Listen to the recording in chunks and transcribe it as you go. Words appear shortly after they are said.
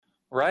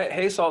Right.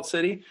 Hey, Salt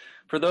City.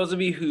 For those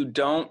of you who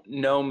don't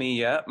know me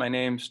yet, my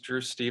name's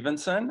Drew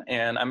Stevenson,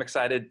 and I'm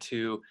excited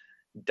to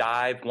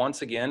dive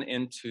once again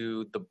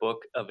into the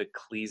book of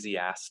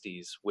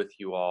Ecclesiastes with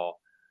you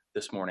all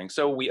this morning.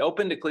 So, we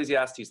opened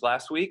Ecclesiastes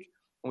last week,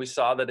 and we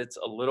saw that it's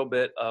a little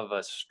bit of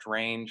a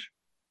strange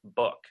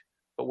book,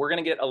 but we're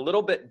going to get a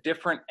little bit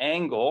different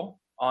angle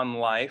on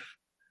life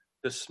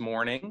this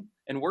morning,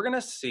 and we're going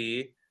to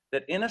see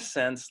that, in a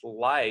sense,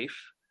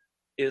 life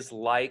is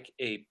like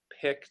a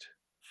picked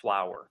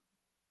flower.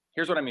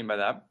 Here's what I mean by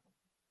that.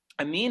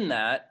 I mean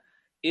that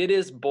it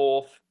is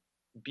both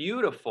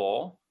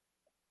beautiful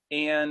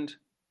and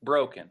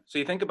broken. So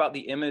you think about the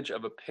image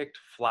of a picked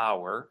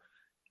flower.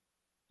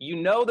 You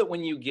know that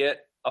when you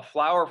get a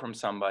flower from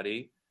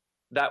somebody,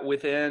 that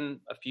within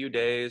a few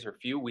days or a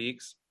few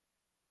weeks,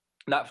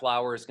 that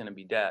flower is going to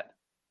be dead.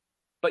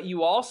 But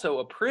you also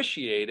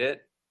appreciate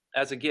it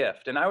as a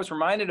gift. And I was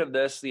reminded of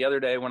this the other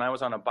day when I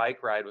was on a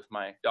bike ride with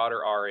my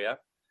daughter Aria.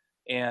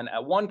 And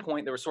at one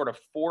point, there was sort of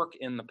fork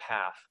in the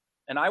path.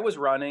 And I was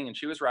running and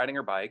she was riding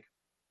her bike.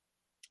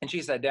 And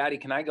she said, "Daddy,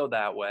 can I go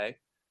that way?"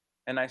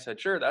 And I said,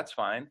 "Sure, that's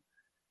fine.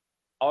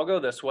 I'll go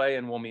this way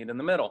and we'll meet in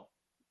the middle."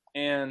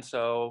 And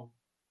so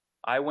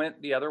I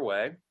went the other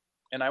way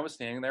and I was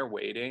standing there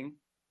waiting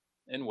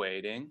and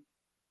waiting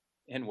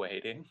and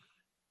waiting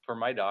for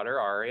my daughter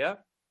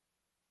Aria.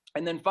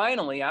 And then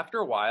finally, after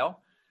a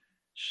while,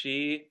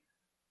 she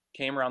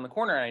came around the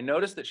corner and I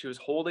noticed that she was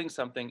holding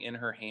something in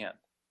her hand.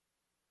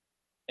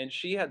 And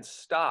she had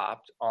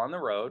stopped on the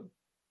road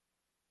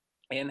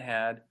and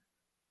had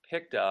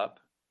picked up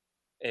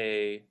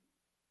a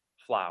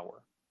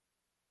flower,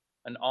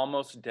 an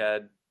almost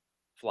dead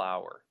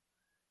flower.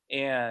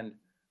 And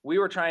we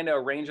were trying to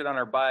arrange it on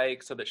her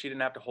bike so that she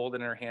didn't have to hold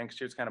it in her hand because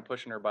she was kind of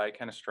pushing her bike,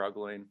 kind of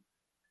struggling.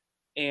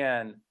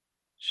 And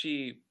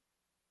she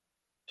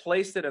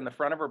placed it in the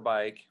front of her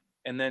bike,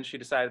 and then she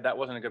decided that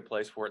wasn't a good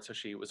place for it. So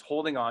she was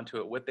holding on to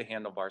it with the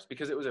handlebars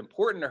because it was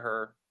important to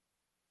her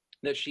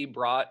that she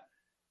brought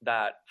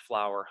that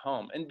flower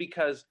home. And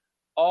because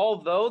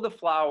although the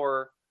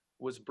flower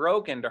was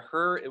broken, to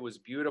her it was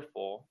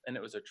beautiful and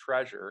it was a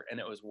treasure and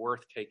it was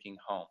worth taking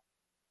home.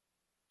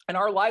 And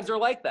our lives are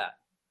like that.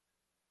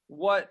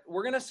 What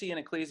we're going to see in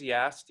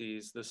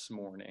Ecclesiastes this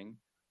morning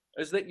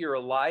is that your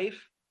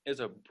life is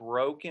a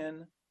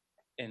broken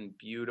and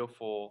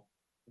beautiful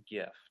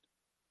gift.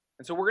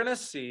 And so we're going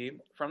to see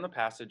from the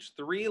passage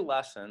 3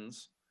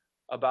 lessons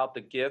about the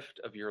gift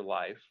of your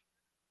life.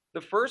 The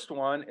first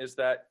one is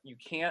that you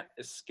can't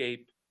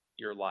escape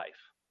your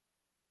life.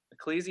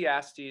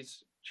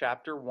 Ecclesiastes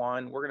chapter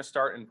 1, we're going to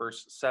start in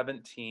verse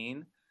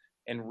 17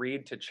 and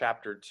read to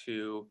chapter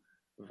 2,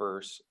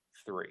 verse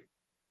 3.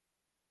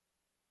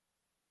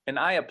 "And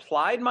I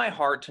applied my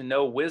heart to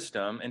know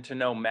wisdom and to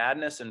know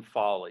madness and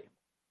folly.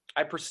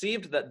 I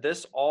perceived that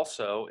this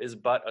also is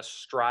but a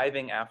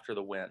striving after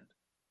the wind.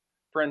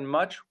 For in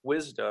much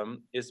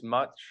wisdom is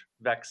much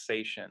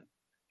vexation,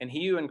 and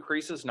he who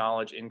increases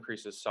knowledge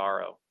increases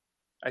sorrow.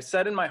 I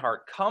said in my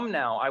heart, come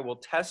now, I will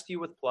test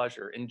you with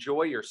pleasure.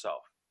 Enjoy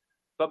yourself.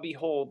 But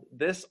behold,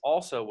 this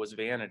also was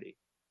vanity.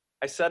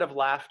 I said of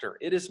laughter,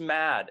 it is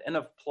mad, and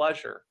of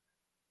pleasure,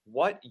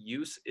 what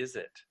use is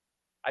it?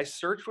 I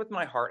searched with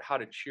my heart how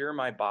to cheer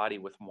my body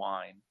with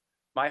wine,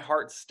 my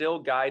heart still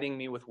guiding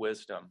me with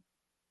wisdom,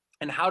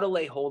 and how to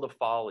lay hold of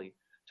folly,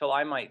 till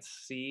I might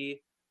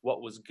see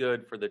what was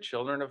good for the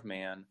children of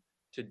man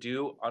to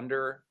do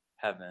under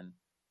heaven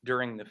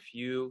during the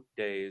few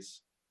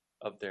days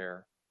of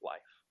their life."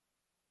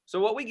 So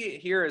what we get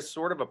here is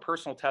sort of a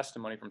personal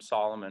testimony from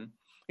Solomon.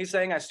 He's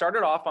saying, I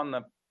started off on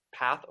the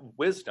path of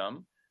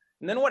wisdom,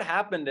 and then what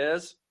happened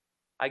is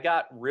I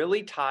got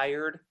really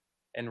tired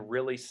and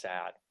really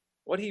sad.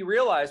 What he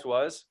realized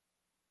was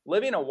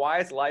living a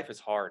wise life is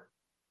hard.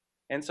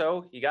 And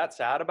so he got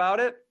sad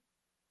about it,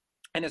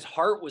 and his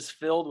heart was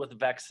filled with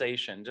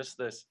vexation, just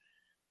this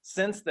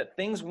sense that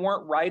things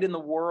weren't right in the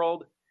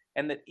world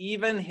and that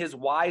even his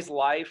wise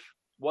life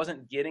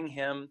wasn't getting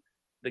him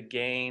the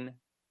gain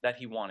that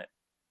he wanted.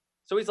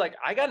 So he's like,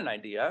 I got an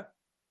idea.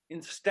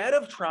 Instead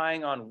of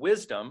trying on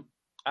wisdom,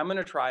 I'm going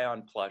to try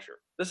on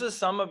pleasure. This is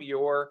some of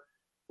your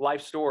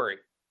life story.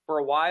 For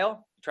a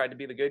while, you tried to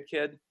be the good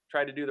kid,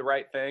 tried to do the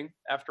right thing.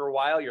 After a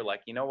while, you're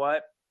like, you know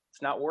what?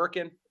 It's not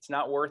working. It's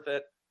not worth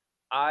it.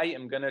 I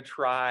am going to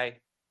try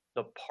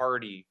the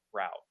party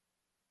route.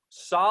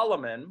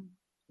 Solomon,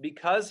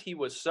 because he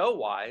was so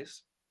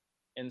wise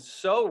and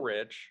so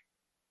rich,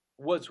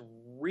 was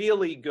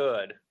really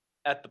good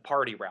at the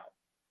party route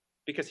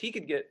because he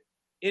could get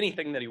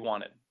anything that he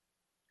wanted.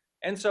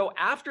 And so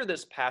after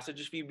this passage,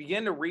 if you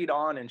begin to read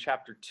on in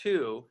chapter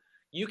 2,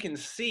 you can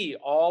see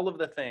all of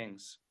the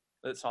things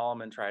that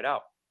Solomon tried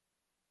out.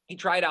 He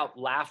tried out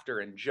laughter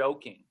and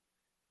joking.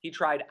 He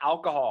tried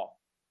alcohol.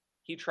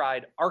 He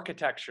tried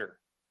architecture.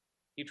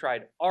 He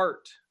tried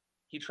art.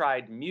 He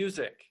tried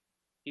music.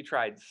 He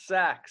tried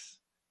sex.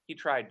 He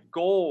tried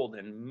gold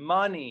and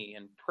money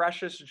and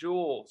precious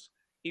jewels.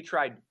 He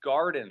tried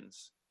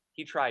gardens.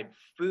 He tried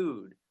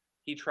food.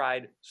 He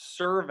tried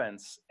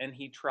servants, and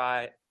he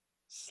tried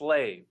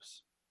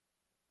slaves.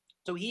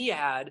 So he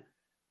had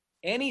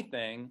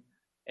anything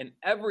and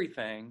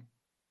everything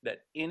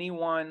that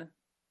anyone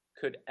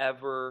could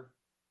ever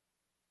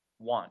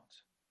want.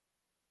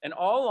 And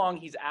all along,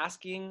 he's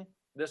asking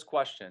this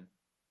question: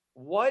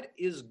 what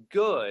is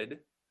good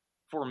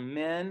for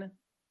men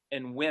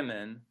and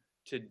women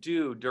to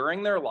do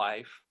during their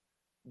life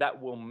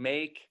that will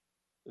make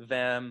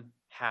them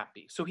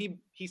happy? So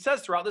he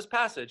says throughout this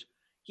passage,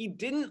 he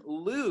didn't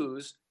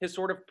lose his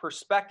sort of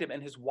perspective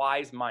and his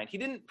wise mind. He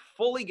didn't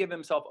fully give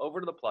himself over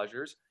to the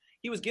pleasures.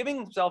 He was giving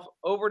himself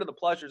over to the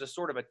pleasures as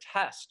sort of a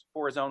test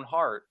for his own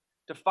heart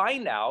to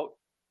find out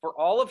for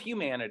all of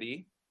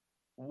humanity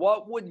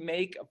what would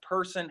make a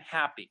person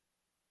happy.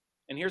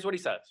 And here's what he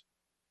says: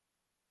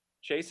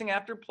 chasing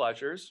after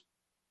pleasures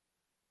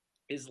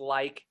is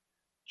like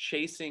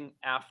chasing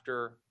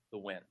after the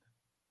wind.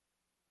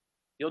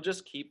 You'll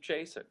just keep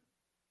chasing.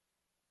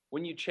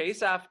 When you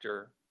chase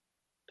after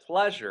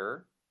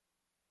pleasure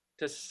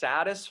to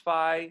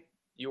satisfy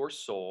your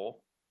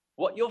soul,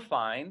 what you'll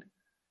find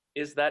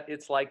is that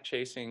it's like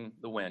chasing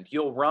the wind.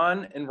 You'll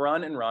run and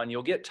run and run.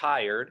 You'll get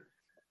tired,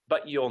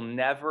 but you'll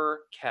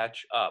never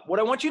catch up. What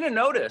I want you to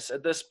notice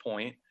at this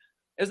point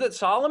is that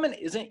Solomon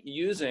isn't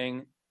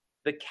using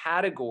the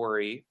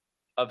category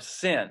of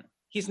sin.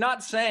 He's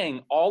not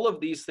saying all of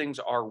these things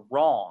are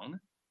wrong,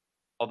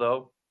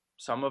 although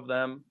some of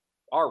them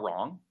are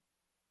wrong.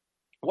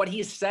 What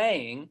he's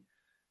saying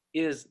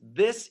is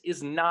this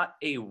is not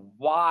a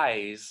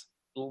wise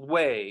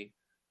way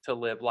to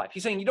live life.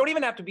 He's saying you don't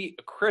even have to be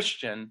a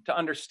Christian to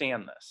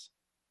understand this.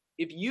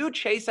 If you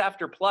chase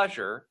after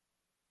pleasure,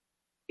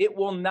 it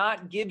will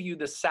not give you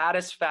the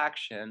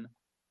satisfaction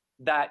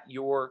that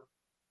you're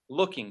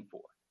looking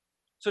for.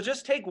 So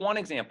just take one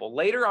example.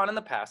 Later on in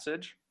the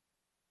passage,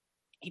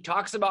 he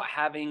talks about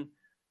having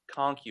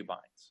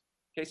concubines.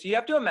 Okay, so you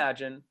have to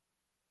imagine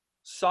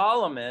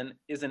Solomon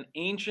is an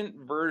ancient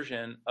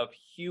version of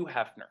Hugh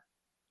Hefner.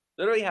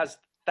 Literally has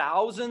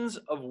thousands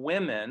of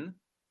women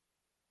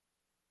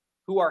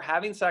who are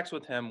having sex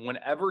with him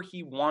whenever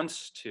he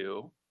wants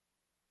to,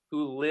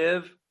 who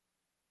live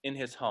in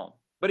his home.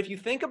 But if you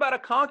think about a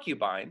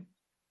concubine,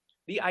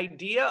 the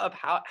idea of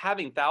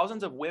having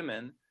thousands of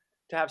women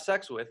to have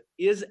sex with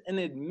is an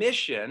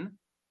admission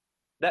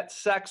that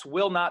sex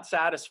will not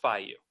satisfy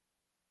you.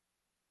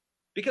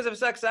 Because if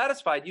sex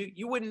satisfied you,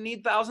 you wouldn't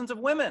need thousands of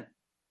women.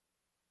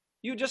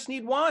 You just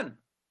need one.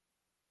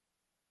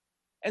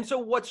 And so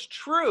what's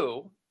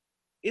true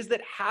is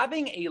that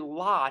having a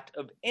lot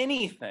of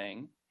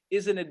anything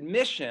is an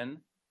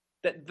admission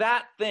that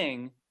that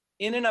thing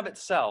in and of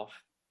itself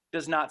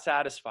does not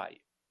satisfy you.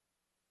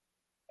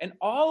 And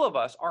all of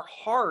us, our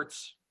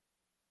hearts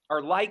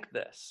are like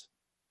this.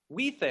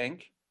 We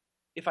think,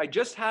 if I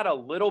just had a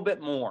little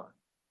bit more,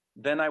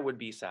 then I would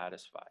be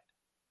satisfied.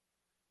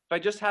 If I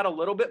just had a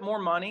little bit more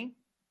money,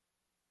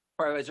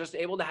 or I was just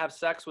able to have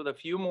sex with a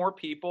few more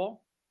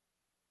people,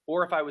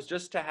 or if I was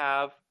just to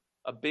have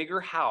a bigger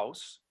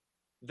house,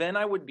 then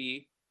I would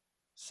be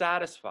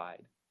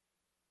satisfied.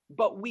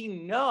 But we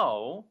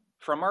know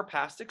from our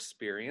past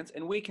experience,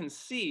 and we can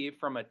see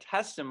from a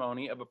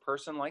testimony of a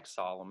person like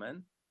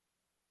Solomon,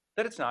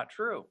 that it's not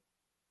true.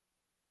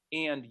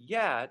 And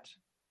yet,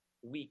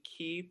 we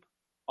keep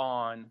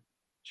on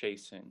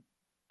chasing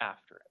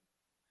after it.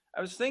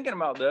 I was thinking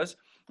about this,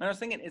 and I was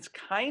thinking it's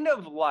kind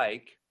of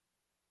like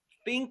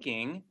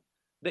thinking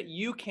that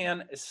you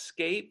can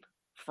escape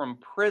from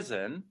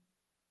prison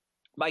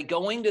by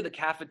going to the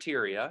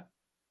cafeteria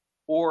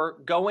or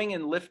going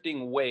and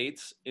lifting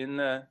weights in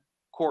the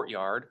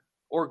courtyard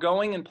or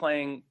going and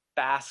playing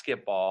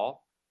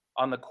basketball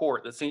on the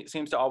court that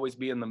seems to always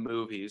be in the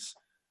movies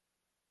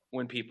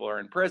when people are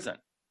in prison.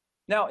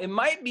 Now, it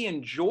might be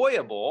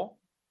enjoyable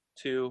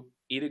to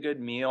eat a good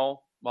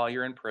meal while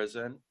you're in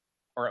prison,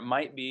 or it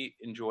might be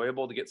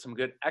enjoyable to get some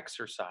good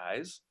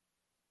exercise.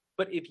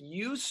 But if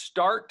you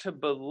start to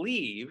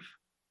believe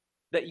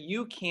that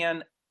you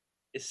can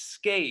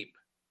escape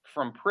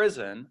from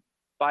prison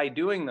by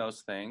doing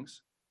those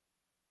things,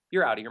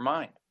 you're out of your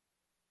mind.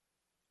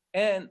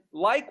 And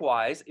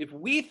likewise, if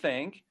we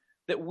think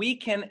that we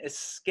can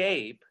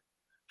escape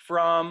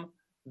from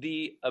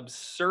the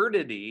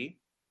absurdity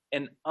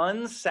and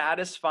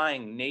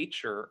unsatisfying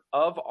nature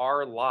of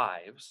our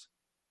lives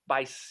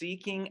by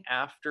seeking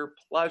after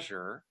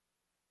pleasure,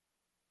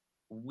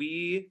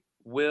 we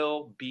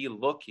will be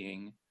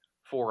looking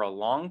for a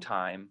long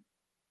time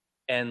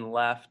and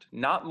left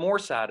not more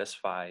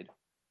satisfied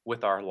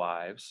with our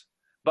lives,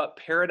 but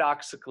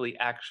paradoxically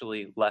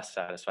actually less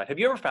satisfied. Have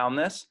you ever found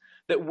this?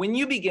 That when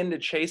you begin to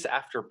chase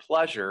after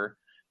pleasure,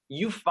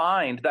 you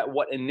find that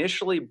what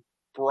initially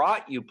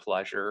brought you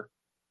pleasure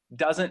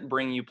doesn't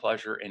bring you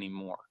pleasure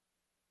anymore.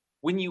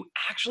 When you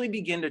actually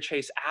begin to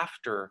chase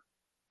after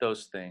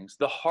those things,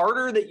 the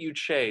harder that you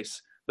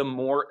chase, the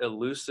more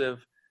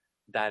elusive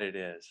that it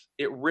is.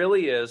 It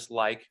really is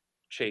like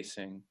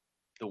chasing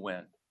the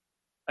wind.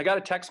 I got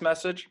a text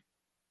message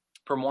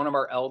from one of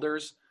our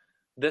elders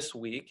this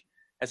week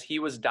as he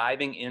was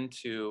diving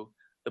into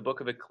the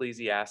book of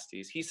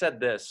Ecclesiastes. He said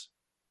this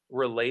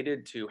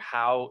related to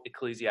how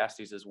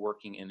Ecclesiastes is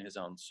working in his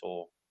own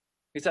soul.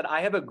 He said,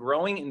 I have a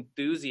growing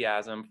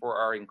enthusiasm for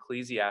our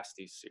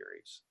Ecclesiastes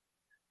series.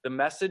 The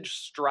message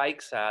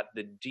strikes at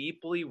the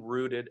deeply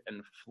rooted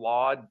and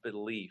flawed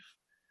belief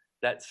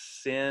that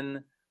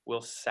sin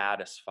will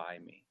satisfy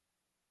me,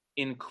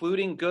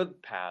 including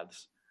good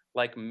paths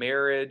like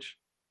marriage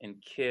and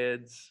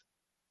kids,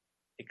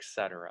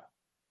 etc.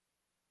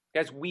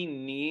 Guys, we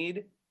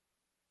need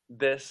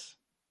this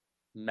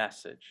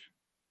message.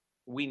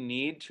 We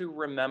need to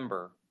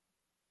remember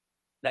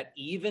that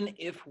even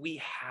if we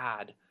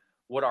had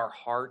what our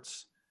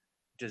hearts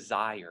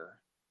desire,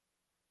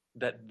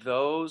 that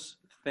those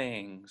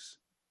things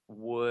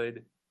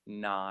would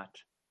not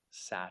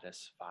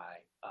satisfy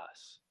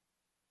us.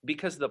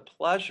 Because the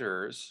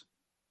pleasures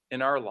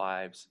in our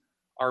lives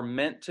are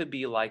meant to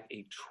be like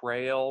a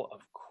trail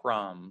of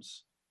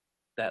crumbs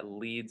that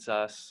leads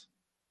us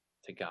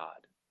to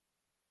God.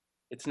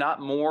 It's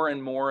not more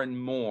and more and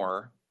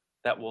more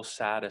that will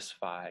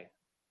satisfy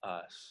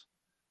us,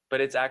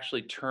 but it's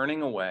actually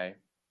turning away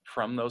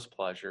from those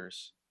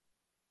pleasures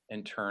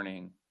and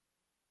turning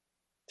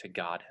to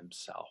God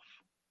himself.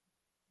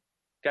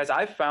 Guys,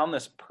 I've found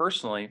this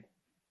personally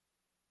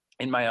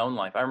in my own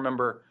life. I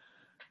remember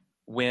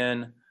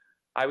when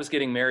I was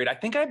getting married, I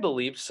think I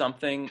believed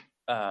something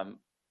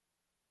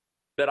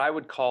that I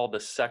would call the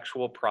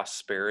sexual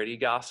prosperity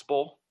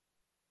gospel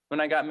when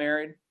I got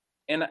married.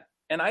 And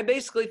I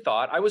basically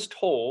thought, I was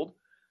told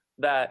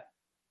that,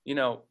 you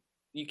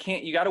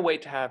got to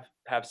wait to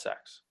have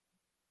sex.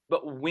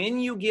 But when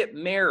you get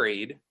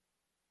married,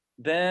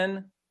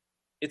 then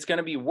it's going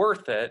to be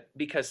worth it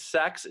because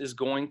sex is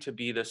going to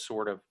be this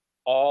sort of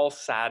all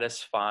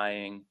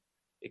satisfying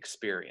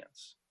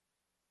experience.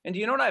 And do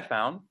you know what I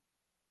found?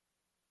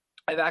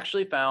 I've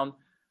actually found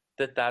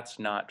that that's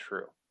not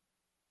true.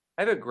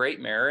 I have a great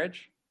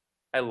marriage.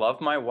 I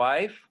love my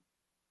wife.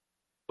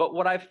 But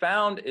what I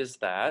found is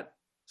that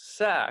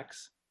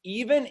sex,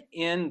 even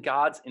in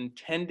God's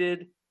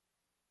intended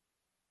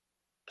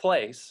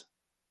place,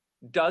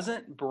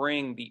 doesn't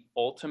bring the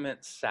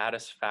ultimate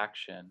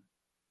satisfaction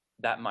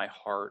that my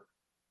heart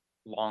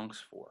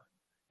longs for.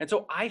 And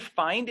so I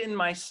find in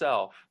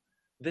myself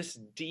this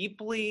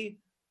deeply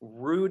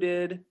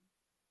rooted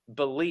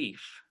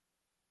belief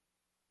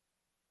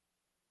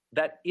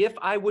that if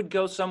I would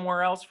go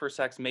somewhere else for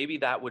sex, maybe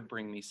that would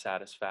bring me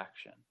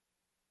satisfaction.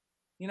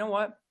 You know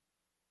what?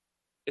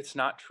 It's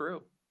not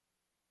true.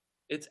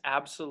 It's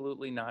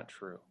absolutely not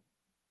true.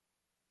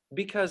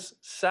 Because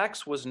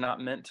sex was not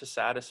meant to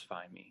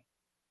satisfy me.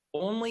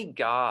 Only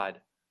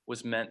God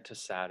was meant to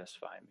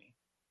satisfy me.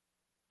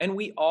 And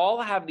we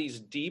all have these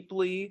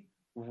deeply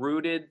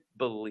rooted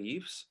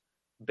beliefs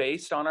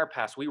based on our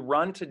past. We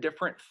run to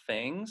different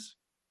things.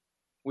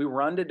 We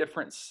run to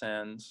different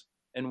sins.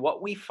 And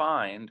what we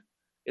find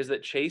is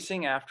that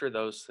chasing after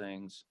those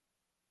things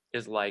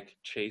is like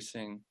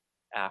chasing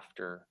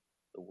after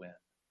the wind.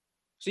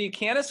 So you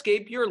can't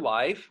escape your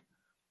life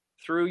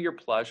through your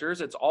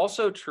pleasures. It's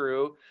also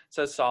true,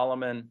 says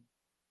Solomon,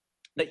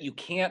 that you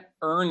can't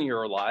earn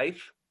your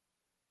life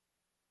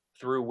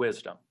through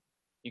wisdom.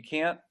 You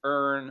can't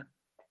earn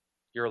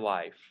your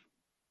life.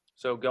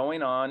 So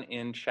going on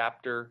in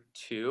chapter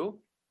 2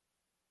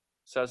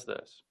 says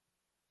this.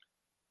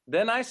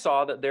 Then I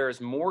saw that there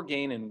is more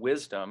gain in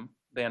wisdom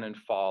than in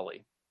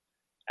folly,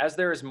 as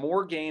there is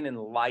more gain in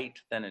light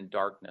than in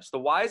darkness. The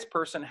wise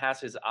person has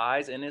his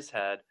eyes in his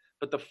head,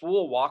 but the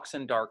fool walks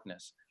in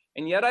darkness.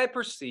 And yet I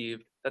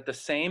perceived that the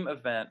same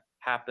event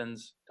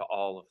happens to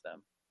all of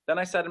them. Then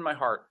I said in my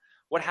heart,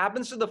 what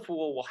happens to the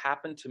fool will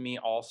happen to me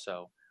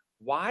also.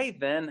 Why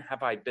then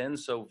have I been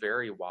so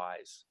very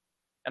wise?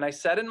 And I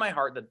said in my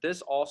heart that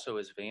this also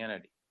is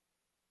vanity.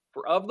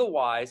 For of the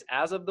wise,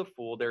 as of the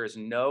fool, there is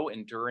no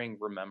enduring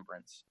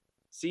remembrance,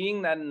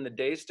 seeing that in the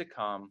days to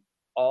come,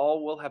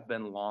 all will have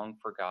been long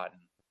forgotten.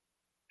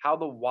 How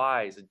the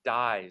wise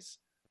dies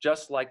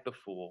just like the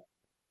fool.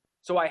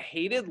 So I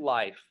hated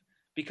life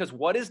because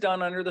what is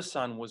done under the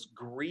sun was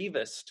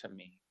grievous to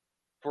me.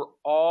 For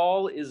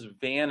all is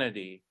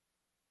vanity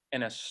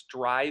and a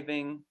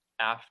striving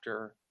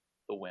after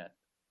the wind.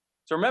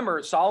 So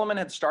remember, Solomon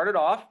had started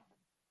off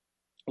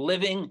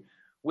living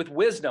with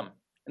wisdom.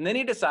 And then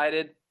he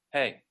decided,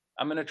 hey,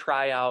 I'm going to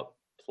try out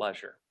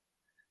pleasure.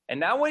 And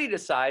now what he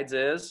decides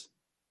is,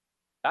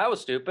 that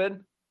was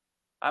stupid.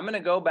 I'm going to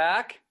go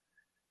back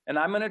and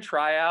I'm going to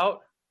try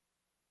out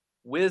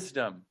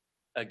wisdom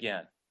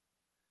again.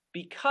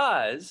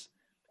 Because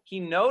he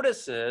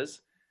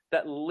notices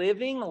that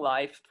living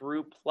life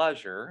through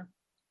pleasure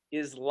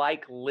is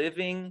like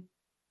living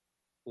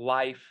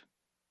life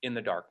in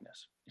the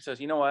darkness. He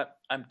says, you know what?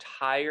 I'm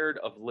tired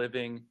of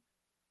living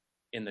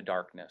in the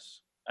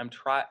darkness. I'm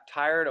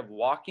tired of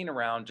walking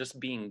around just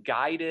being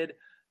guided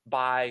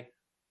by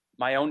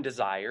my own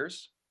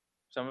desires.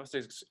 Some of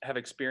us have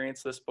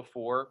experienced this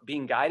before,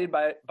 being guided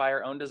by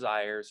our own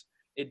desires.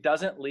 It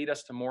doesn't lead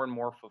us to more and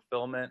more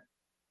fulfillment.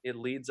 It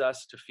leads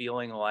us to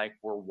feeling like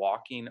we're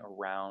walking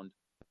around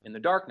in the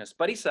darkness.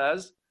 But he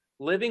says,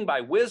 living by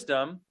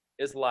wisdom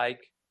is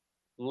like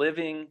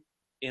living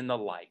in the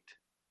light.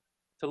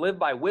 To live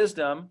by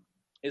wisdom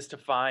is to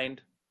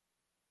find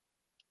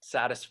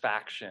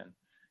satisfaction,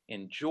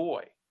 and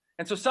joy.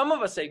 And so some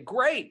of us say,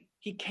 great,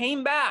 he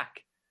came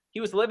back.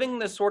 He was living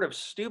this sort of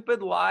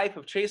stupid life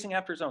of chasing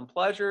after his own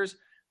pleasures.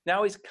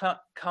 Now he's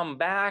come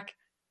back.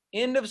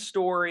 End of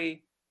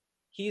story.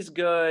 He's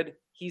good.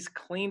 He's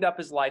cleaned up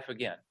his life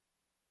again.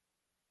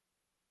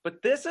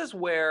 But this is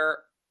where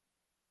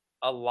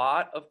a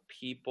lot of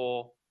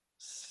people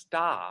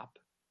stop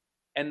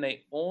and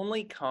they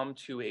only come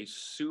to a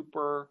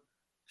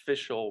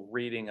superficial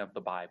reading of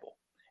the Bible.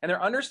 And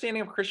their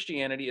understanding of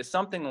Christianity is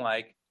something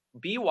like,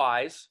 be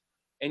wise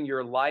and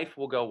your life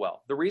will go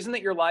well. The reason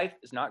that your life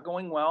is not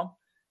going well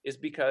is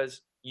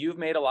because you've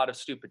made a lot of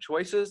stupid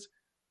choices.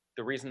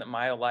 The reason that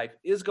my life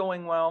is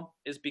going well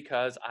is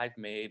because I've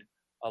made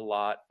a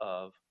lot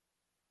of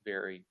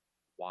very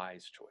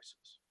wise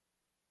choices.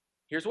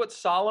 Here's what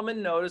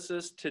Solomon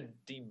notices to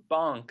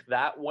debunk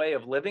that way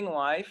of living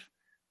life,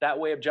 that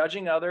way of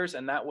judging others,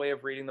 and that way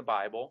of reading the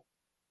Bible.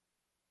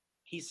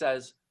 He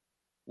says,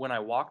 when I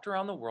walked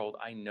around the world,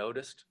 I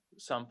noticed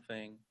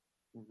something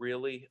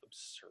really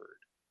absurd.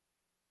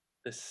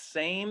 The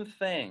same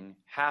thing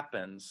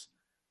happens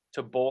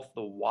to both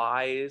the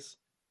wise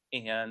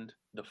and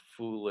the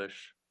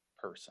foolish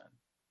person.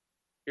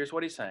 Here's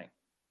what he's saying.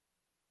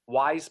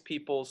 Wise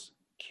people's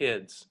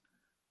kids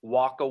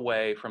walk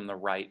away from the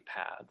right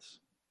paths.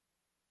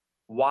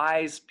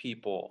 Wise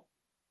people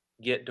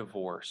get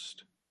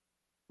divorced.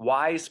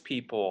 Wise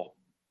people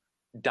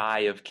die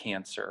of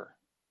cancer.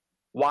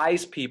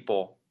 Wise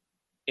people,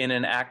 in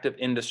an act of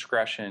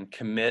indiscretion,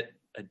 commit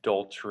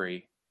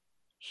adultery.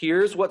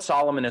 Here's what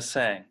Solomon is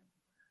saying.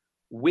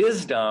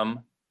 Wisdom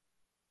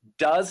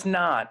does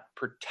not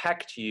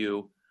protect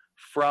you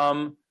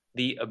from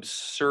the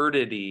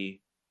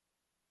absurdity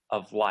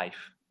of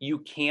life. You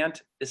can't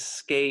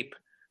escape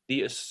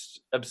the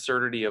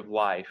absurdity of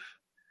life.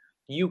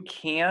 You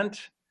can't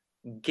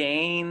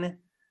gain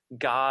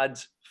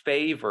God's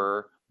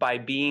favor by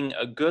being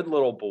a good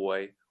little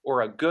boy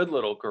or a good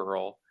little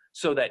girl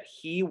so that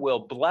he will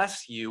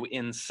bless you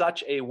in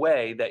such a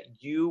way that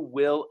you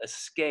will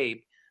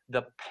escape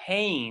the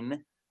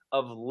pain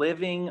of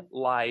living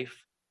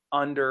life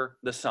under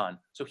the sun.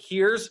 So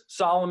here's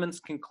Solomon's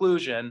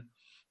conclusion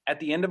at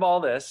the end of all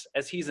this,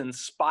 as he's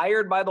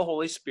inspired by the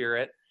Holy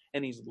Spirit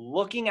and he's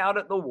looking out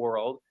at the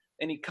world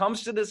and he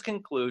comes to this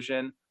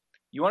conclusion.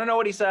 You want to know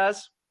what he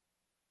says?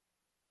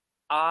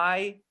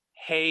 I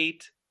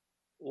hate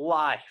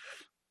life.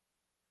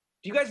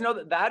 Do you guys know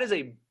that that is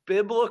a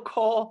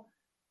biblical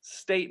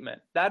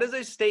statement? That is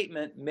a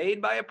statement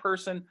made by a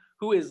person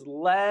who is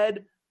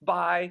led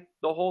by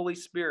the Holy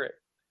Spirit.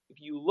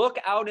 If you look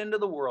out into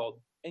the world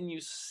and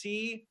you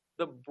see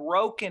the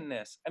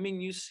brokenness,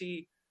 you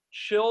see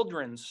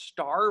children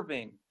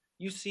starving,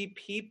 you see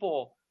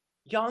people,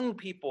 young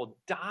people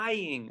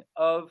dying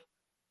of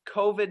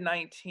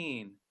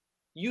COVID-19,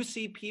 you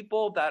see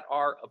people that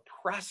are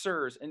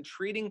oppressors and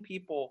treating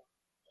people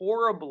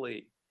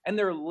horribly, and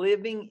they're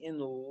living in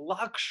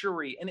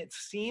luxury, and it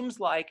seems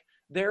like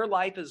their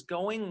life is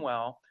going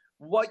well.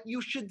 What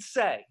you should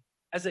say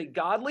as a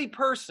godly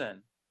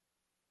person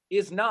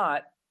is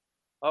not,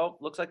 oh,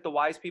 looks like the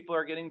wise people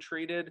are getting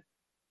treated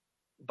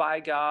by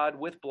God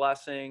with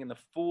blessing and the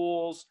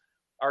fools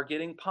are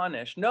getting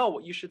punished. No,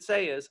 what you should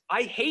say is,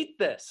 I hate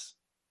this.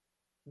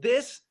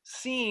 This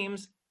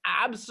seems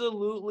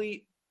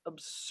absolutely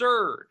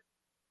absurd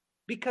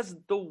because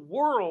the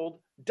world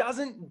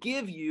doesn't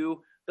give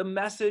you the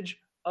message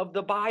of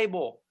the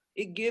Bible.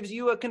 It gives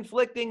you a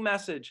conflicting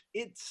message.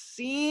 It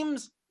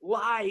seems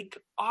like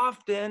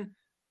often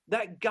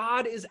that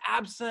God is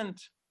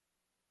absent.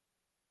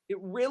 It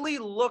really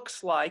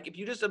looks like, if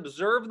you just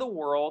observe the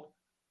world,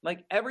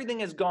 like everything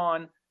has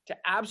gone to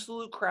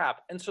absolute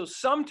crap. And so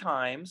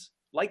sometimes,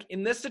 like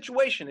in this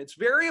situation, it's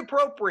very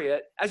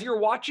appropriate as you're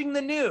watching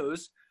the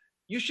news,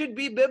 you should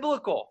be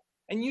biblical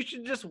and you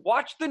should just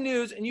watch the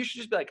news and you should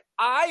just be like,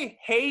 I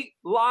hate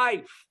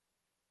life.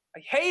 I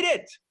hate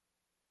it.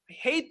 I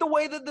hate the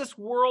way that this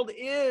world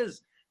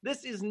is.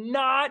 This is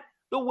not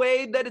the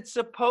way that it's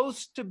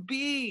supposed to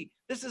be.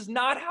 This is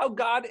not how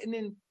God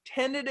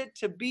intended it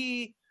to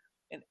be.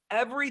 And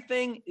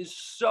everything is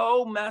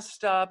so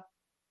messed up,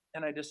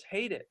 and I just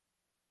hate it.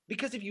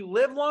 Because if you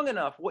live long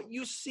enough, what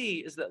you see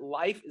is that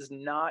life is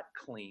not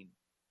clean.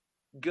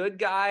 Good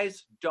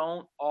guys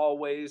don't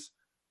always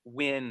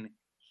win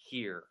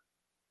here.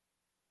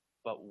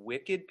 But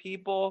wicked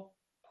people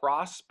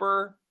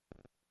prosper,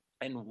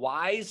 and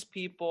wise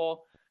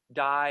people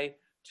die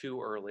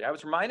too early. I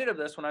was reminded of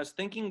this when I was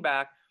thinking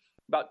back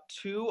about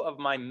two of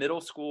my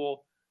middle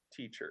school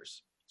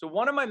teachers. So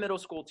one of my middle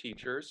school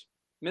teachers,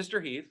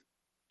 Mr. Heath,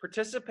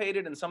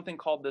 participated in something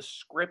called the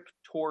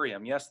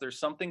scriptorium. Yes, there's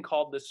something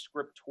called the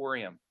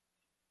scriptorium.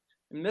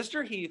 And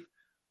Mr. Heath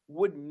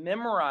would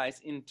memorize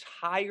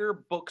entire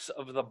books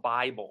of the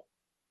Bible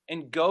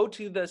and go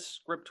to the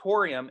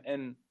scriptorium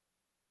and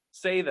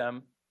say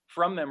them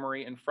from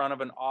memory in front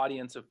of an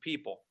audience of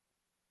people.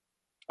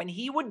 And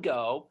he would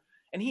go,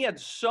 and he had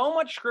so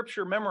much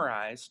scripture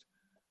memorized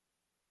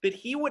that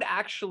he would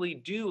actually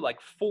do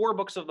like 4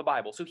 books of the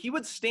Bible. So he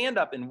would stand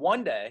up in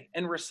one day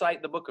and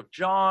recite the book of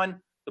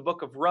John, the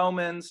book of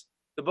Romans,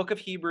 the book of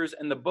Hebrews,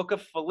 and the book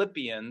of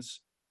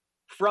Philippians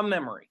from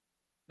memory.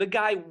 The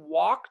guy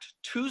walked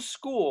to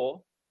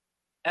school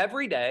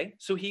every day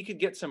so he could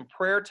get some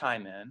prayer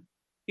time in.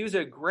 He was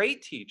a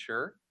great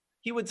teacher.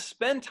 He would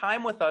spend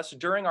time with us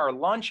during our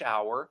lunch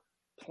hour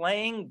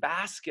playing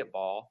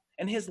basketball,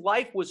 and his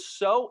life was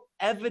so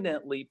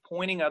evidently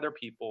pointing other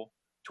people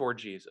toward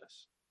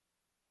Jesus.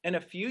 And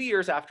a few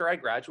years after I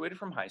graduated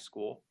from high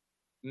school,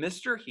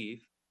 Mr.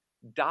 Heath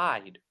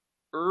died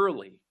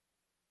early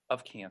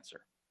of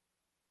cancer.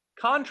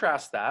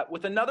 Contrast that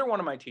with another one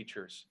of my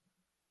teachers,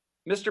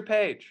 Mr.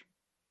 Page.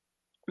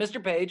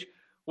 Mr. Page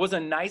was a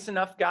nice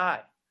enough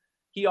guy.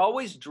 He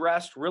always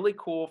dressed really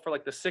cool for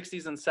like the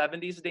 60s and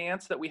 70s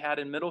dance that we had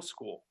in middle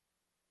school.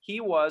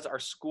 He was our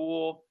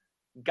school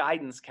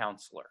guidance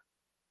counselor.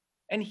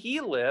 And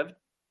he lived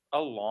a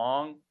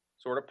long,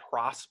 sort of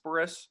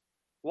prosperous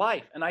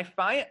life. And I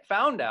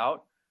found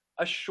out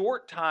a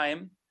short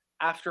time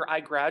after I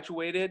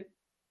graduated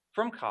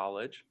from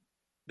college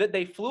that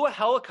they flew a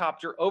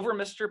helicopter over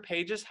Mr.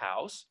 Page's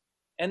house,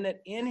 and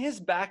that in his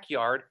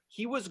backyard,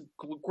 he was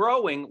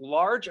growing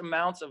large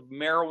amounts of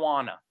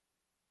marijuana.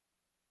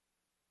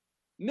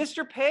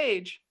 Mr.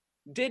 Page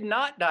did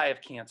not die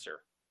of cancer.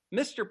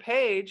 Mr.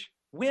 Page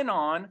went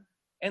on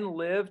and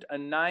lived a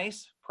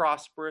nice,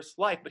 prosperous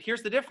life. But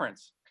here's the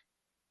difference.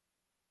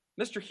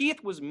 Mr.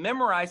 Heath was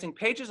memorizing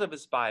pages of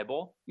his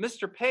Bible.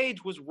 Mr.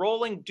 Page was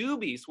rolling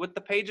doobies with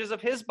the pages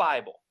of his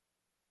Bible.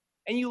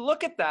 And you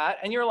look at that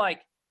and you're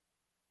like,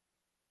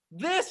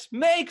 this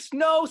makes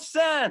no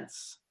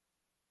sense.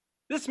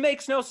 This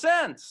makes no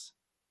sense.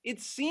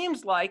 It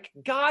seems like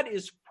God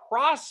is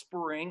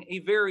prospering a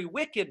very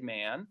wicked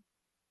man,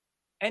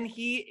 and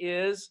he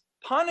is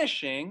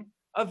punishing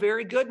a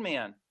very good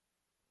man.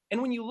 And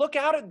when you look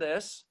out at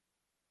this,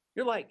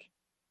 you're like,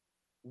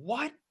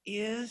 what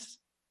is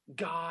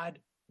God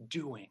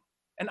doing?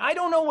 And I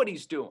don't know what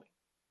he's doing.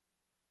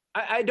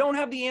 I don't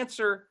have the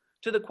answer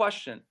to the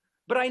question,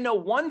 but I know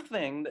one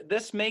thing that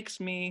this makes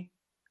me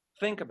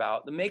think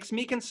about, that makes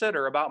me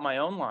consider about my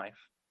own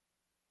life,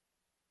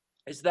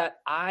 is that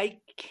I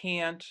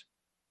can't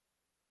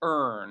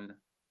earn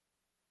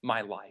my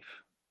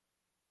life.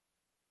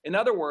 In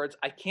other words,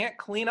 I can't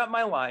clean up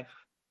my life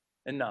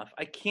enough.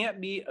 I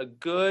can't be a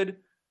good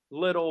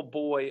little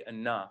boy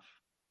enough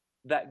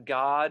that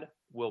God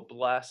will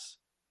bless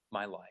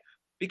my life.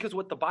 Because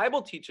what the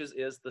Bible teaches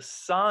is the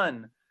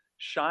sun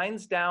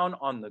shines down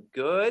on the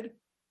good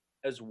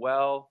as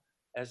well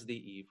as the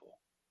evil.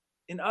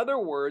 In other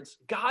words,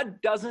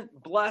 God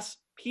doesn't bless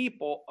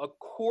people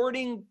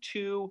according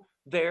to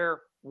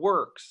their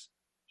works.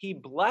 He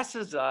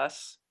blesses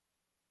us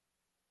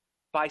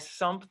by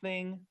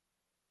something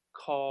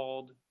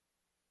called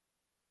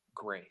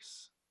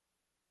grace.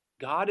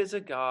 God is a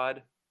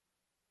God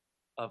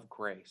of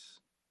grace.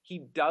 He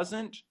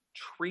doesn't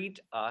treat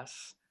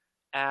us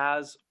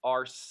as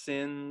our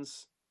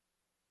sins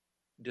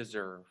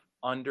deserve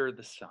under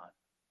the sun.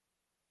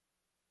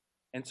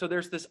 And so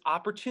there's this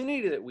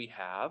opportunity that we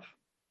have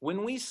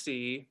when we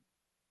see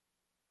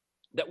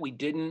that we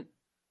didn't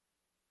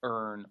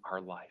earn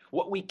our life.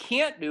 What we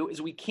can't do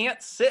is we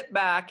can't sit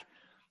back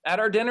at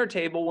our dinner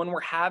table when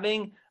we're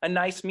having a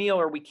nice meal,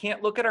 or we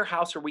can't look at our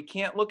house, or we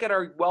can't look at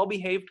our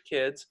well-behaved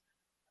kids,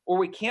 or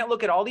we can't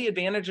look at all the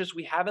advantages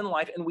we have in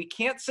life, and we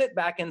can't sit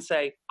back and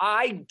say,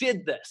 I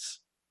did this.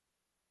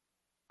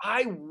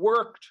 I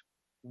worked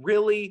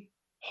really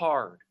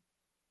hard.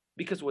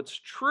 Because what's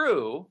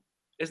true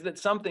is that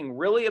something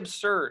really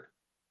absurd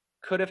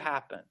could have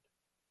happened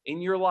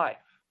in your life.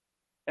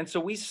 And so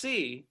we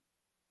see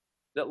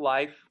that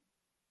life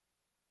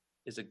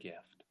is a gift.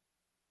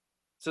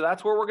 So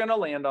that's where we're going to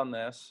land on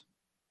this.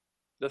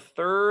 The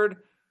third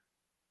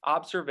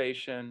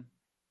observation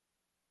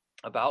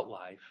about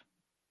life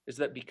is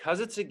that because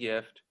it's a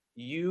gift,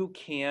 you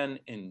can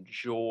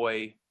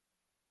enjoy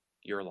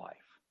your life.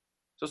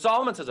 So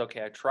Solomon says,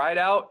 okay, I tried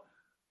out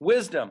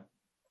wisdom.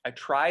 I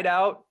tried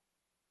out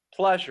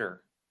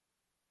pleasure.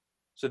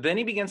 So then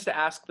he begins to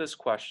ask this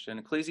question,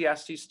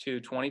 Ecclesiastes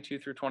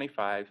 2:22 through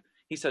 25.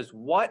 He says,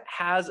 what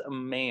has a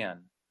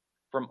man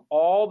from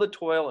all the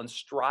toil and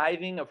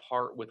striving of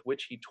heart with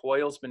which he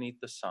toils beneath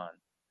the sun?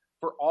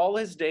 For all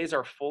his days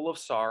are full of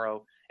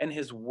sorrow, and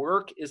his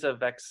work is a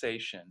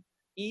vexation.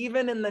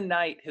 Even in the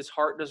night his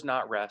heart does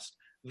not rest.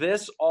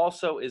 This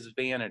also is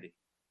vanity.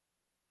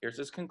 Here's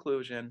his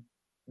conclusion.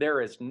 There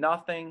is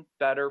nothing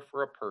better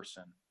for a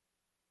person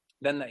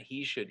than that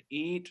he should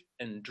eat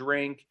and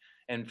drink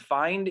and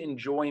find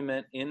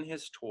enjoyment in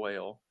his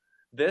toil.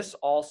 This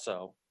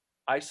also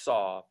I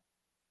saw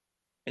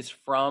is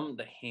from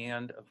the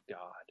hand of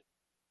God.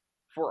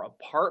 For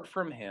apart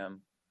from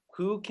him,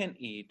 who can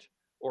eat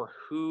or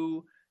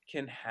who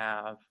can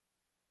have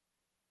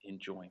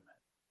enjoyment?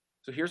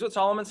 So here's what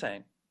Solomon's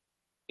saying.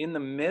 In the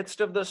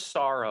midst of the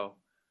sorrow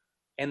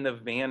and the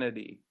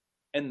vanity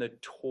and the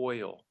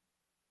toil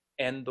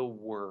and the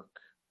work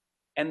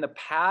and the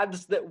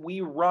paths that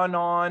we run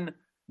on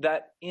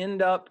that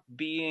end up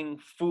being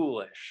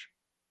foolish,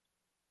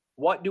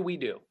 what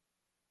do?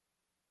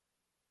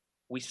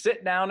 We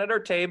sit down at our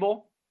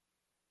table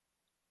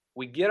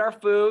we get our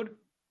food,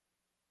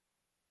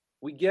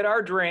 we get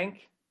our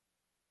drink,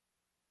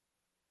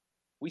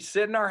 we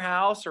sit in our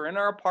house or in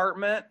our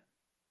apartment,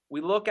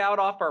 we look out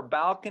off our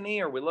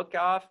balcony or we look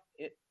off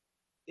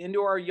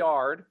into our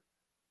yard,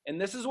 and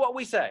this is what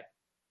we say.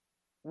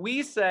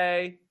 We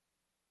say,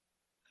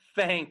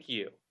 thank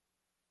you.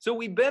 So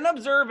we've been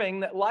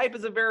observing that life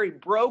is a very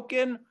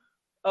broken,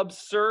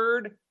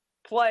 absurd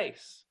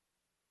place.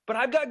 But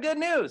I've got good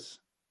news.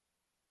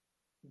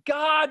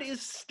 God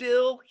is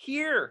still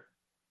here.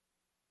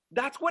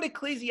 That's what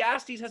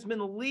Ecclesiastes has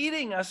been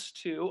leading us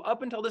to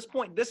up until this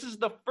point. This is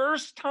the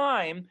first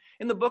time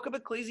in the book of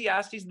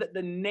Ecclesiastes that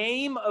the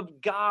name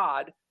of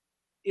God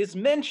is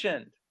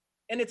mentioned.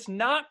 And it's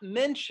not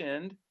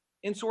mentioned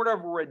in sort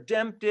of a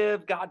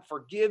redemptive, God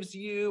forgives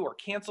you or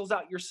cancels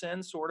out your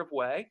sins sort of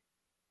way.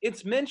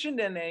 It's mentioned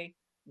in a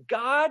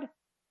God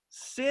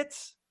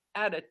sits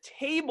at a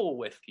table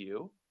with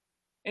you.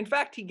 In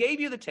fact, he gave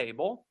you the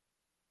table.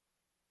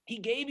 He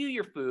gave you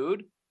your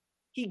food.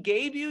 He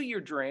gave you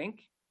your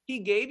drink. He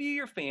gave you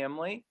your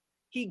family.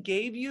 He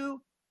gave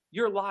you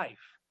your life.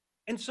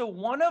 And so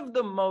one of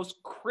the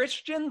most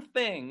Christian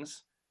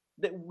things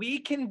that we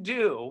can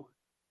do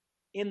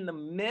in the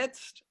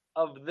midst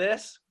of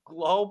this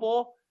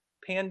global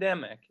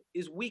pandemic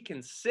is we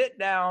can sit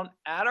down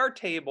at our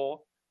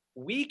table,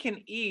 we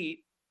can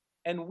eat,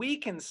 and we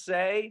can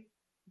say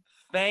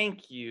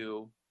thank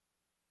you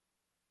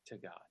to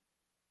God.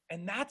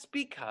 And that's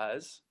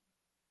because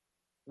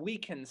we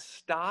can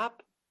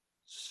stop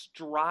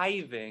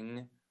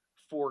striving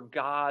for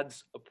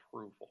God's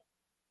approval.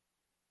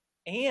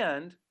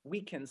 And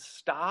we can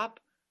stop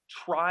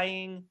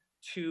trying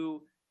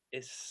to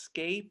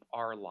escape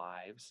our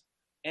lives.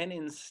 And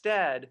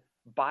instead,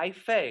 by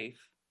faith,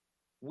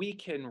 we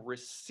can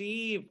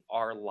receive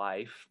our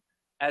life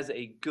as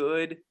a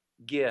good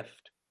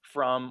gift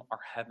from our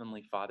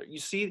Heavenly Father. You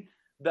see,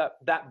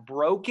 that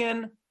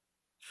broken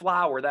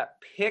flower, that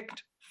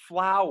picked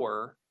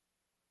flower,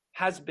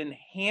 has been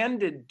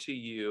handed to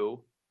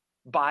you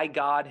by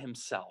God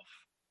himself.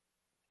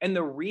 And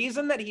the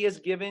reason that he has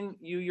given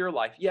you your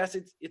life, yes,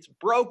 it's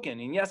broken,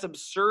 and yes,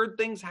 absurd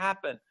things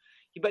happen,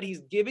 but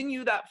he's giving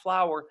you that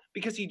flower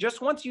because he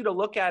just wants you to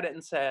look at it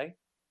and say,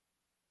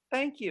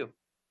 thank you.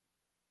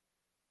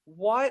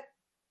 What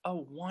a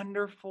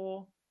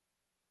wonderful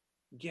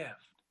gift.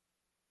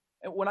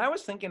 And when I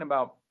was thinking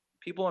about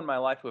people in my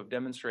life who have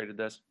demonstrated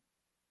this,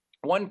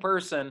 one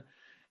person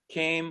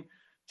came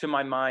to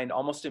my mind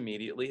almost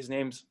immediately. His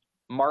name's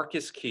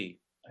Marcus Key.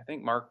 I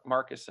think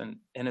Marcus and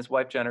his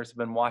wife Jenner have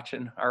been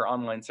watching our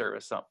online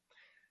service some.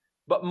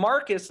 But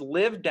Marcus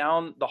lived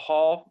down the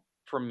hall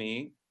from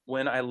me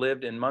when I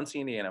lived in Muncie,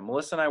 Indiana.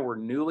 Melissa and I were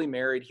newly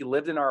married. He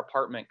lived in our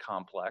apartment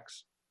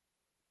complex.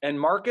 And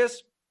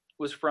Marcus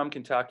was from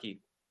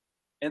Kentucky.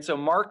 And so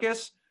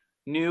Marcus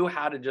knew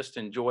how to just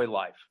enjoy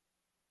life.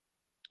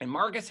 And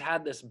Marcus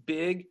had this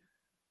big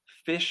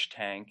fish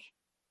tank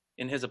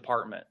in his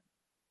apartment.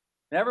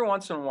 And every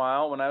once in a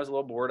while, when I was a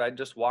little bored, I'd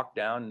just walk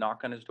down and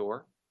knock on his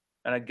door.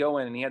 And I'd go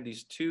in, and he had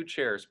these 2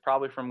 chairs,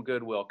 probably from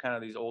Goodwill, kind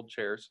of these old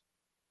chairs.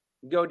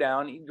 I'd go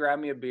down, he'd grab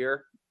me a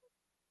beer.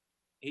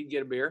 He'd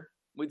get a beer.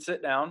 We'd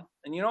sit down.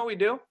 And you know what we'd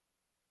do?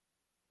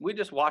 We'd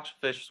just watch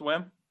the fish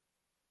swim.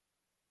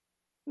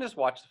 Just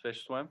watch the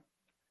fish swim.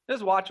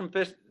 Just watch them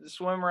fish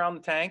swim around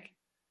the tank.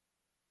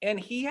 And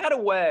he had a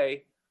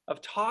way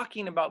of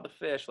talking about the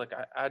fish. Like,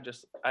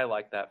 I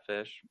like that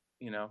fish.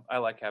 You know, I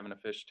like having a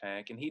fish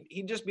tank. And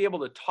he'd just be able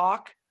to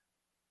talk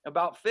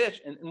about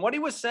fish. And what he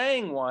was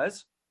saying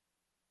was,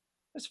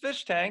 this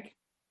fish tank,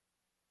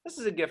 this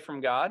is a gift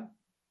from God.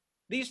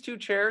 These 2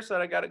 chairs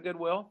that I got at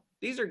Goodwill,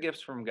 these are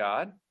gifts from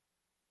God.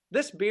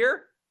 This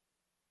beer,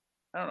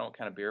 I don't know what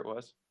kind of beer it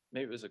was.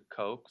 Maybe it was a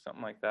Coke,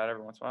 something like that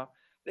every once in a while.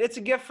 It's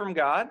a gift from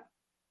God.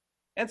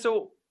 And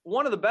so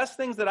one of the best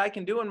things that I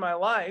can do in my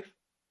life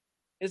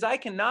is I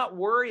cannot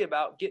worry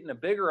about getting a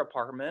bigger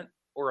apartment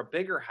or a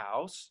bigger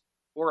house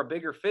or a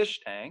bigger fish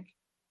tank.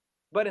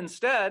 But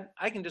instead,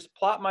 I can just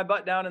plop my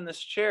butt down in this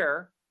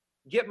chair,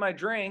 get my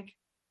drink,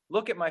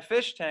 look at my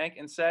fish tank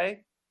and say,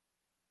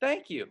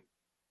 thank you.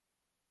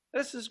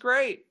 This is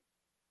great.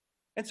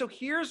 And so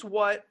here's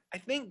what I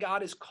think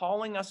God is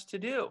calling us to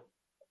do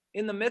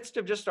in the midst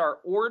of just our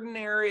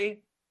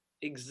ordinary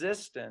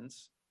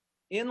existence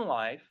in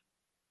life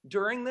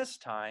during this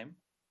time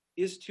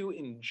is to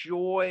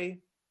enjoy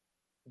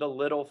the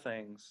little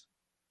things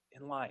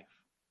in life.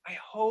 I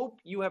hope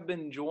you have been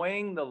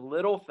enjoying the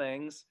little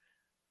things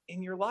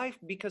in your life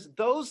because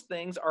those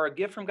things are a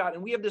gift from God.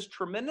 And we have this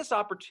tremendous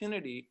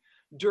opportunity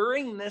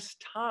during this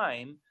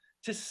time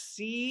to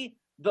see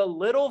the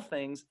little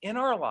things in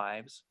our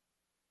lives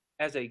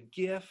as a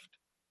gift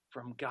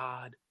from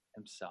God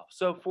himself.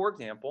 So, for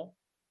example,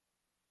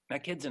 my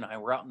kids and I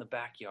were out in the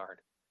backyard,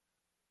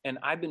 and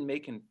I've been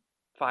making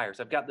fires.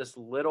 I've got this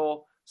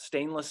little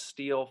stainless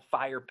steel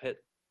fire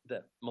pit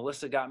that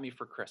Melissa got me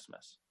for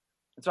Christmas.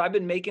 And so I've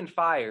been making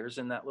fires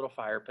in that little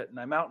fire pit, and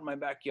I'm out in my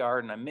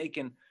backyard, and I'm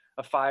making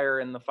a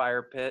fire in the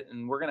fire pit,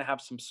 and we're going to have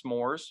some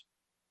s'mores.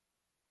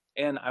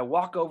 And I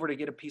walk over to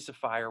get a piece of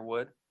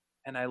firewood,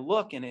 And I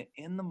look and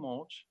in the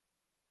mulch,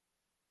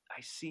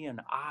 I see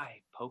an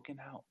eye poking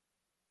out.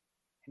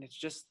 And it's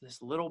just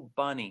this little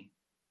bunny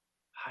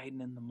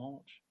hiding in the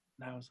mulch.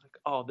 And I was like,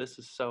 oh, this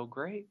is so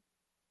great.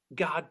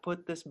 God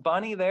put this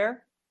bunny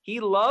there. He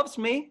loves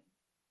me.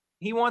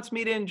 He wants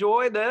me to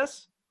enjoy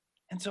this.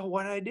 And so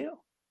what did I do?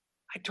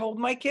 I told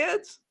my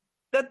kids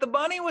that the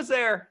bunny was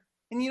there.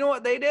 And you know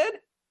what they did?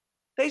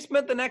 They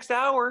spent the next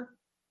hour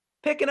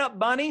picking up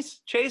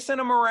bunnies, chasing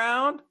them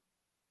around.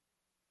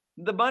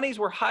 The bunnies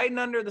were hiding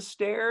under the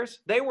stairs.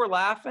 They were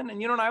laughing.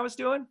 And you know what I was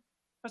doing?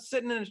 I was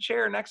sitting in a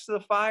chair next to the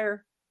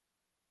fire.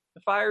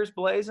 The fire's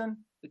blazing.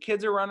 The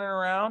kids are running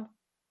around.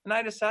 And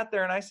I just sat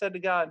there and I said to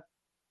God,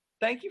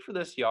 thank you for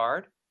this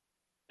yard.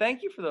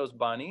 Thank you for those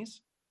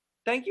bunnies.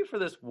 Thank you for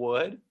this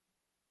wood.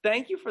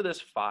 Thank you for this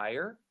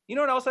fire. You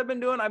know what else I've been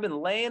doing? I've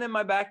been laying in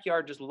my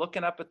backyard just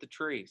looking up at the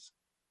trees.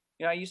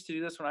 You know, I used to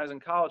do this when I was in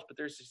college, but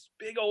there's these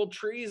big old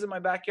trees in my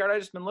backyard.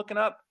 I've just been looking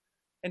up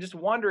and just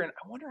wondering,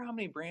 I wonder how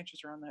many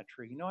branches are on that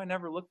tree. You know, I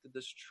never looked at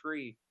this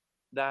tree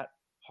that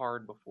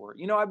hard before.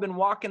 You know, I've been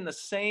walking the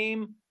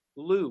same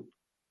loop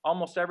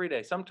almost every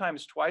day,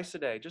 sometimes twice a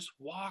day, just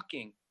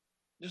walking,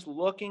 just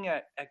looking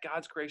at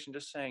God's creation,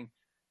 just saying,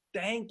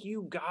 thank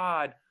you,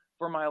 God,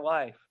 for my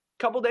life.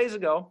 A couple days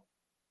ago,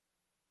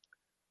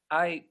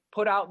 I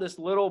put out this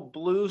little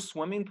blue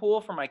swimming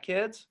pool for my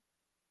kids,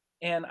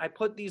 and I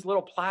put these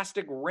little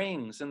plastic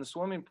rings in the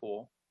swimming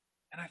pool.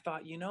 And I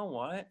thought, you know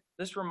what?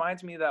 This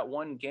reminds me of that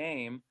one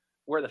game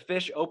where the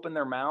fish open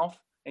their mouth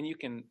and you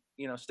can,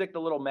 you know, stick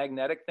the little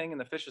magnetic thing in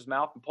the fish's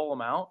mouth and pull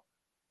them out.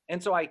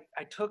 And so I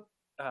took,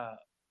 a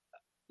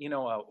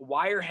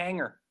wire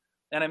hanger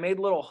and I made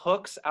little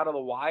hooks out of the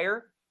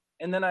wire.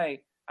 And then I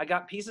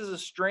got pieces of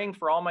string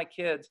for all my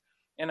kids.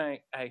 And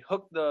I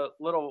hooked the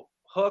little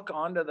hook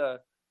onto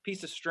the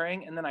piece of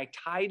string. And then I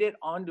tied it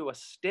onto a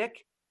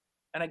stick.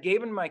 And I gave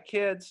them to my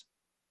kids.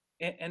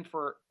 And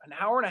for an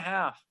hour and a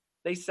half,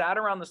 they sat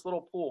around this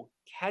little pool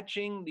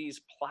catching these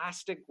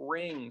plastic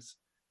rings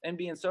and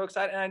being so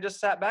excited. And I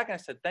just sat back and I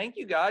said, thank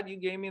you, God. You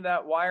gave me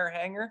that wire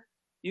hanger.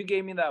 You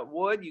gave me that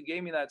wood. You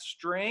gave me that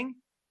string.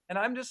 And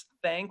I'm just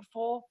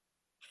thankful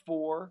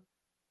for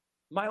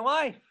my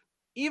life.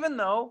 Even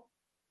though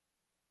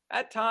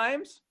at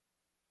times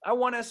I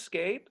want to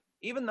escape,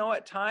 even though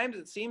at times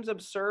it seems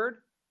absurd,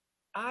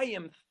 I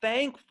am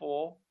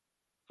thankful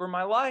for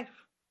my life.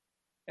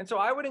 And so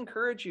I would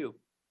encourage you,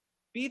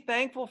 be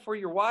thankful for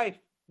your wife.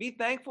 Be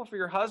thankful for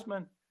your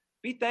husband.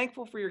 Be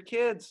thankful for your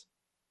kids.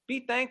 Be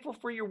thankful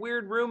for your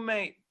weird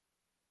roommate.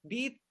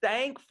 Be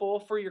thankful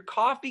for your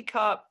coffee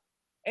cup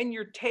and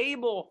your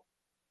table,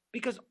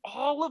 because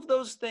all of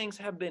those things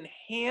have been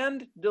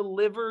hand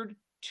delivered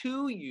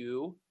to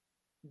you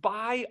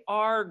by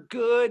our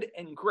good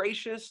and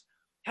gracious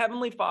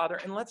Heavenly Father.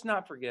 And let's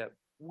not forget,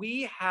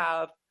 we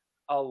have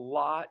a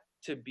lot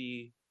to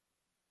be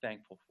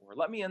thankful for.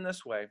 Let me end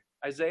this way.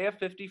 Isaiah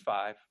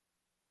 55,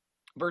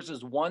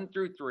 verses 1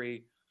 through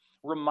 3,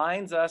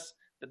 reminds us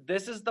that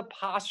this is the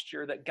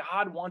posture that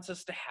God wants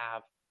us to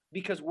have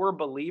because we're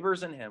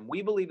believers in Him.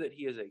 We believe that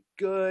He is a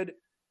good,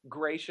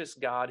 gracious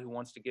God who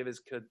wants to give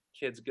His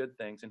kids good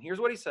things. And here's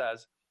what He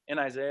says in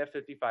Isaiah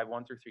 55,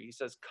 1 through 3. He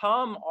says,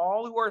 come,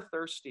 all who are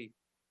thirsty,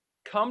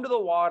 come to the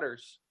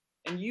waters,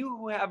 and you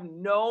who have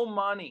no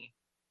money,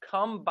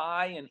 come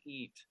buy and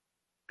eat.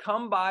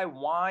 Come buy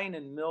wine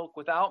and milk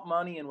without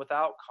money and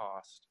without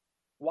cost.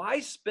 Why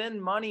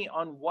spend money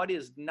on what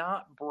is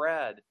not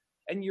bread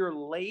and your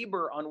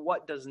labor on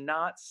what does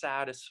not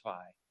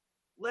satisfy?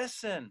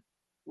 Listen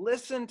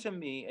to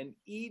me and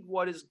eat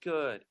what is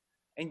good,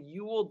 and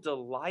you will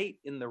delight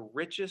in the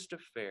richest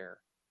of fare.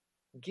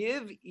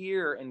 Give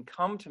ear and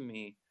come to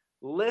me.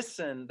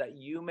 Listen that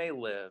you may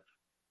live.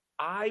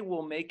 I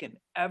will make an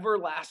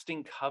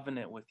everlasting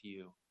covenant with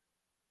you.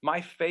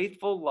 My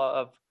faithful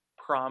love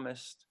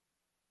promised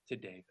to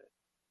David.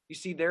 You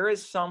see, there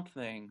is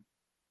something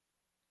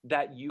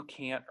that you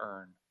can't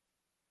earn.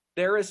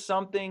 There is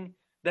something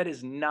that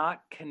is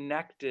not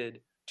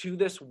connected to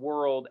this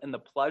world and the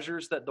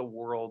pleasures that the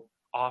world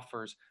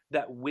offers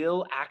that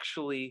will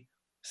actually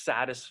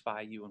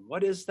satisfy you. And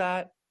what is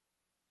that?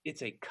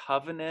 It's a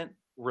covenant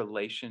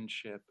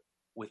relationship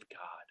with God.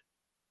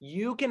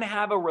 You can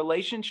have a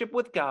relationship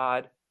with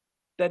God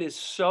that is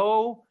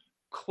so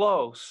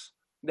close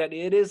that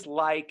it is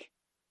like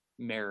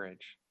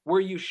marriage, where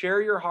you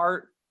share your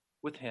heart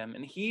with Him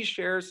and He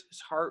shares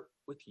His heart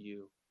with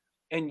you.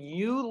 And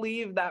you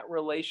leave that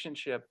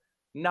relationship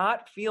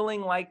not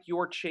feeling like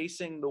you're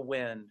chasing the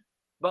wind,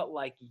 but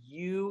like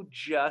you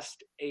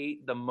just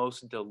ate the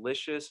most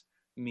delicious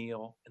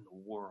meal in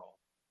the world.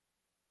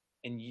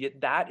 And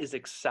yet that is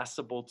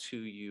accessible to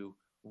you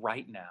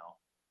right now.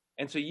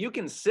 And so you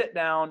can sit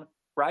down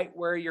right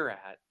where you're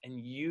at and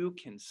you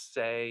can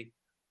say,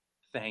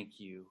 thank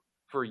you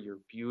for your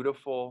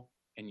beautiful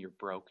and your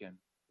broken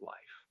life.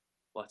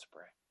 Let's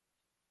pray.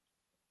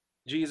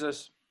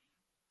 Jesus,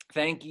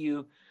 thank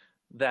you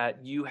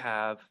that you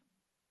have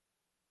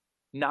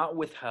not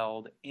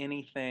withheld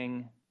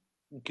anything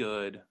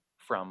good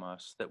from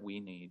us that we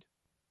need.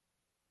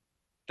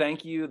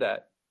 Thank you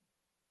that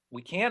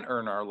we can't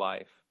earn our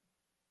life.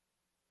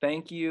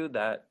 Thank you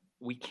that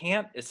we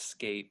can't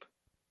escape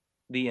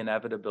the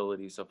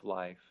inevitabilities of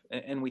life.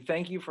 And we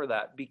thank you for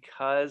that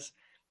because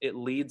it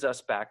leads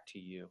us back to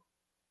you.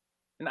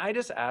 And I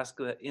just ask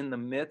that in the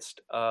midst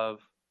of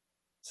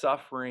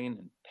suffering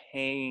and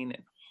pain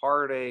and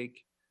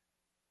heartache,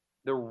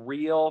 the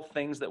real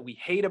things that we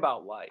hate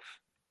about life,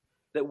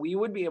 that we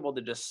would be able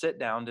to just sit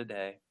down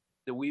today,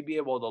 that we'd be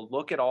able to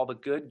look at all the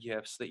good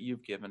gifts that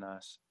you've given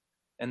us,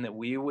 and that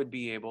we would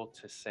be able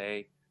to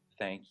say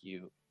thank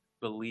you,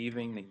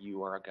 believing that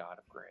you are a God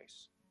of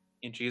grace.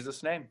 In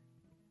Jesus' name,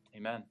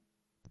 amen.